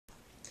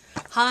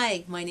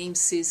Hi, my name's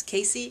Suze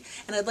Casey,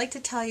 and I'd like to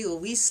tell you a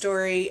wee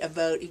story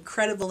about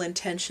incredible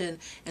intention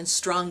and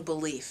strong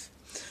belief.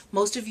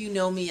 Most of you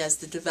know me as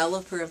the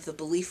developer of the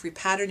belief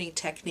repatterning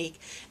technique,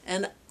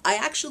 and I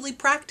actually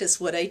practice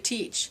what I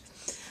teach.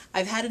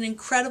 I've had an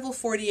incredible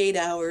 48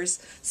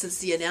 hours since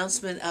the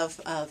announcement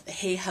of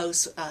Hay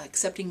House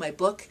accepting my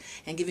book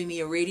and giving me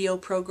a radio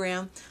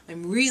program.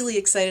 I'm really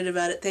excited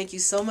about it. Thank you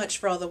so much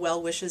for all the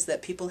well wishes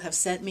that people have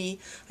sent me.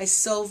 I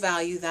so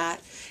value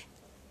that.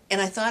 And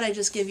I thought I'd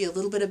just give you a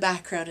little bit of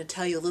background and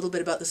tell you a little bit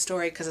about the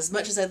story, because as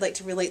much as I'd like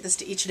to relate this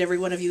to each and every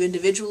one of you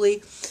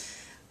individually,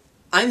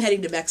 I'm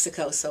heading to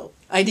Mexico, so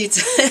I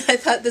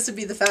thought this would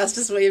be the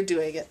fastest way of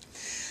doing it.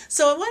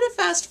 So I want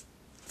to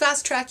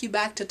fast track you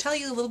back to tell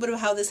you a little bit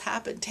of how this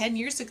happened. 10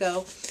 years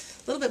ago,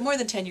 a little bit more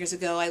than 10 years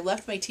ago, I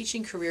left my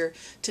teaching career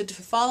to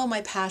follow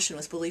my passion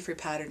with belief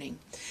repatterning.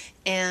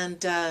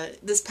 And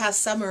this past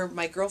summer,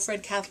 my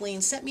girlfriend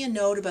Kathleen sent me a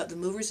note about the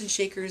Movers and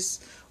Shakers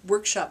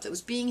workshop that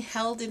was being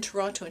held in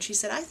Toronto, and she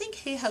said, I think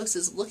Hay House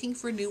is looking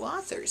for new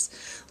authors.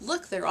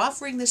 Look, they're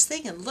offering this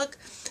thing, and look.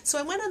 So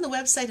I went on the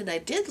website and I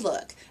did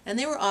look, and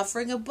they were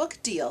offering a book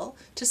deal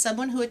to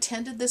someone who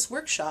attended this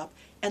workshop,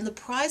 and the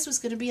prize was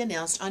going to be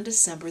announced on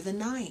December the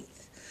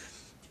 9th.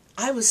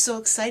 I was so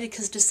excited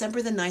because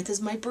December the 9th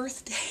is my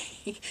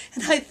birthday.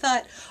 And I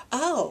thought,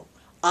 oh,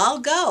 I'll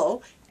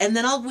go, and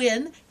then I'll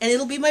win, and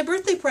it'll be my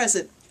birthday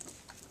present.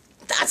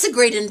 That's a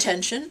great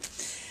intention.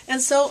 And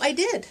so I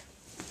did.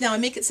 Now, I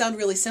make it sound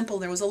really simple.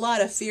 There was a lot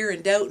of fear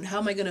and doubt, and how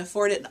am I going to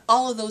afford it, and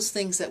all of those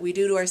things that we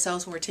do to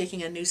ourselves when we're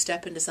taking a new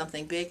step into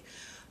something big.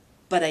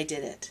 But I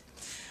did it.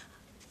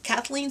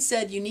 Kathleen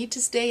said, you need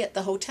to stay at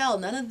the hotel.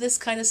 None of this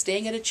kind of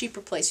staying at a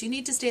cheaper place. You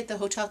need to stay at the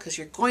hotel because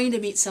you're going to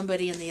meet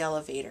somebody in the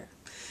elevator.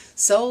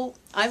 So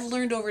I've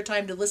learned over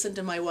time to listen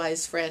to my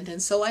wise friend,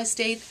 and so I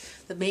stayed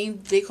at the main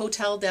big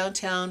hotel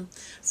downtown.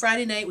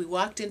 Friday night we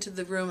walked into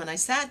the room and I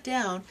sat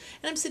down,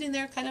 and I'm sitting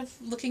there kind of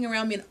looking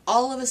around me, and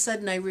all of a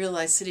sudden I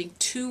realized sitting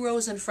 2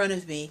 rows in front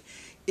of me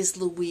is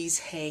Louise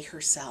Hay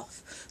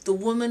herself, the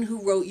woman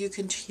who wrote You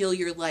Can Heal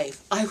Your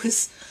Life.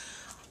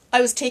 I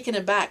was taken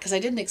aback because I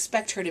didn't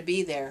expect her to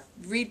be there.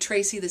 Reed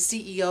Tracy, the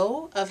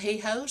CEO of Hay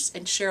House,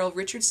 and Cheryl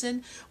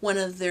Richardson, one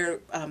of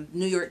their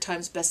New York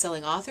Times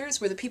bestselling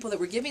authors, were the people that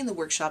were giving the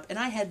workshop, and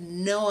I had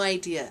no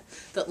idea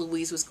that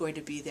Louise was going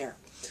to be there.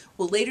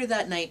 Well, later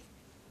that night,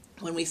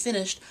 when we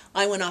finished,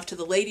 I went off to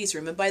the ladies'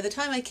 room, and by the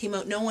time I came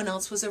out, no one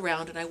else was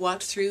around, and I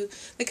walked through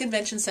the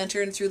convention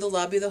center and through the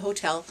lobby of the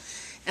hotel,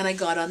 and I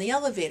got on the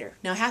elevator.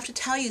 Now, I have to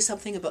tell you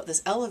something about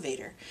this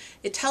elevator.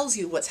 It tells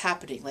you what's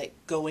happening, like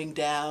going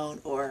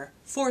down or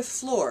 4th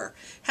floor.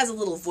 It has a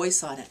little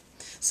voice on it.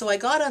 So I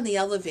got on the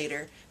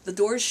elevator, the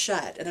doors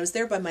shut, and I was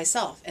there by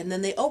myself, and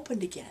then they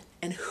opened again.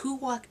 And who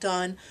walked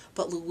on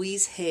but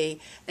Louise Hay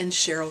and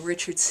Cheryl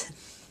Richardson?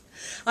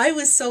 I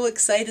was so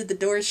excited. The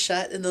doors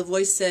shut and the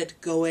voice said,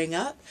 going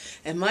up,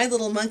 and my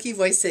little monkey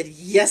voice said,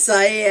 yes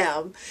I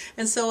am.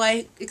 And so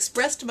I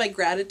expressed my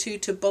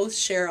gratitude to both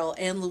Cheryl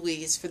and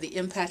Louise for the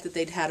impact that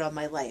they'd had on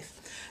my life.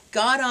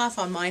 Got off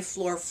on my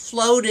floor,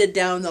 floated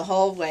down the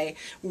hallway,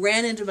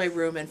 ran into my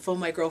room and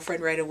phoned my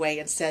girlfriend right away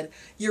and said,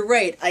 you're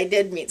right, I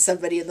did meet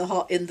somebody in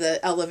the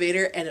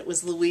elevator, and it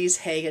was Louise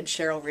Hay and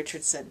Cheryl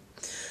Richardson.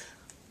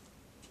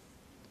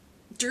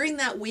 During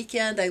that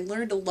weekend, I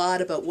learned a lot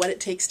about what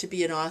it takes to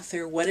be an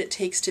author, what it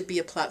takes to be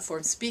a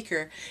platform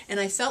speaker, and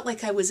I felt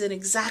like I was in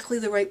exactly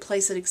the right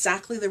place at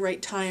exactly the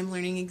right time,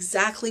 learning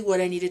exactly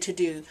what I needed to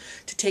do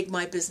to take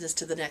my business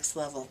to the next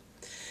level.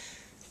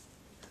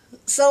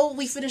 So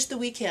we finished the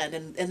weekend,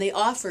 and they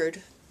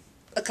offered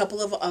a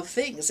couple of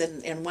things,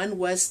 and one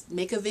was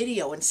make a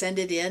video and send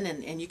it in,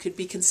 and you could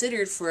be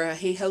considered for a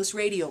Hay House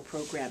radio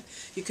program.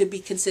 You could be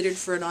considered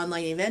for an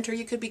online event, or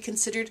you could be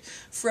considered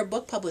for a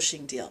book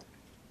publishing deal.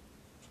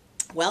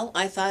 Well,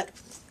 I thought,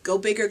 go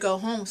big or go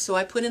home. So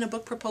I put in a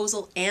book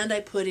proposal and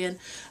I put in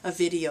a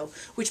video,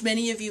 which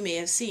many of you may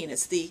have seen.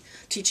 It's the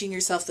Teaching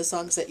Yourself the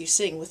Songs That You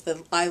Sing with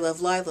the I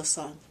Love Lila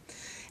song.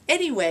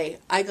 Anyway,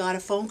 I got a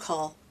phone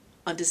call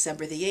on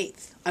December the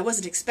 8th. I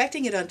wasn't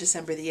expecting it on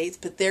December the 8th,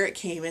 but there it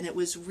came, and it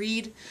was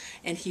Reed,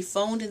 and he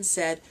phoned and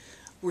said,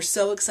 we're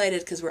so excited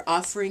because we're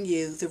offering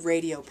you the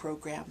radio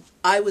program.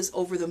 I was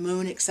over the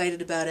moon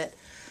excited about it.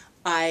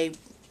 I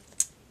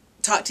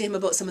talked to him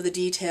about some of the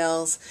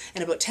details,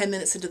 and about 10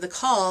 minutes into the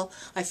call,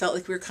 I felt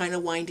like we were kind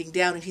of winding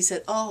down, and he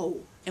said, oh,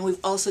 and we've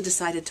also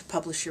decided to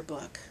publish your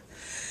book.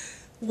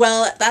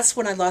 Well, that's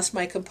when I lost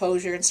my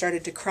composure and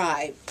started to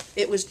cry.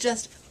 It was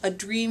just a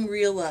dream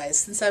realized.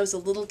 Since I was a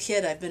little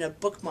kid, I've been a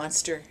book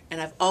monster, and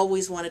I've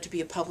always wanted to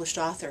be a published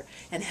author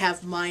and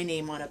have my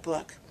name on a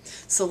book.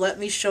 So let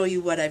me show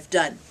you what I've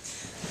done.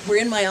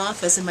 We're in my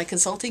office, in my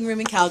consulting room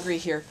in Calgary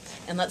here,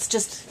 and let's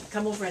just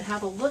come over and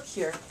have a look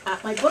here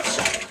at my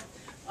bookshelf.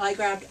 I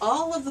grabbed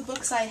all of the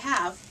books I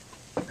have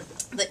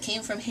that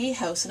came from Hay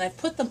House, and I've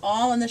put them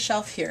all on the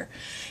shelf here.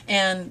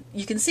 And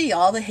you can see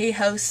all the Hay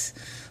House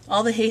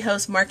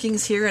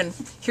markings here. And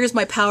here's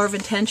my Power of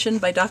Intention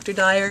by Dr.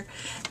 Dyer,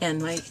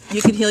 and my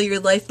You Can Heal Your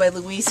Life by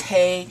Louise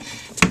Hay,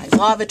 my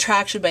Law of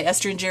Attraction by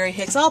Esther and Jerry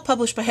Hicks, all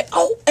published by Hay.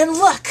 Oh, and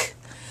look!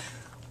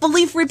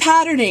 Belief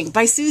Repatterning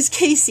by Suze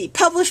Casey,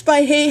 published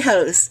by Hay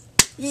House.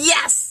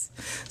 Yes!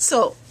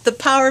 So, the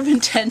power of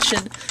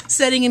intention,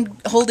 setting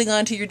and holding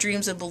on to your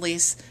dreams and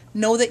beliefs.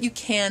 Know that you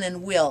can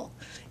and will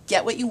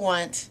get what you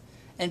want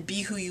and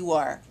be who you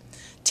are.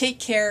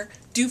 Take care.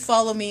 Do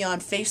follow me on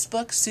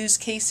Facebook, Suze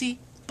Casey,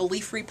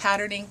 Belief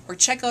Repatterning, or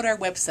check out our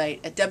website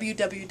at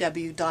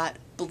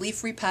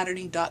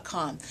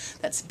www.beliefrepatterning.com.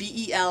 That's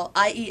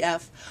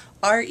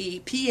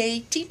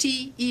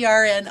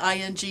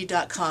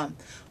BELIEFREPATTERNING.com.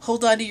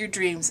 Hold on to your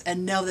dreams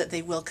and know that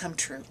they will come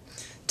true.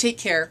 Take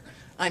care.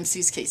 I'm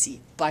Suze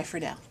Casey. Bye for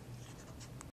now.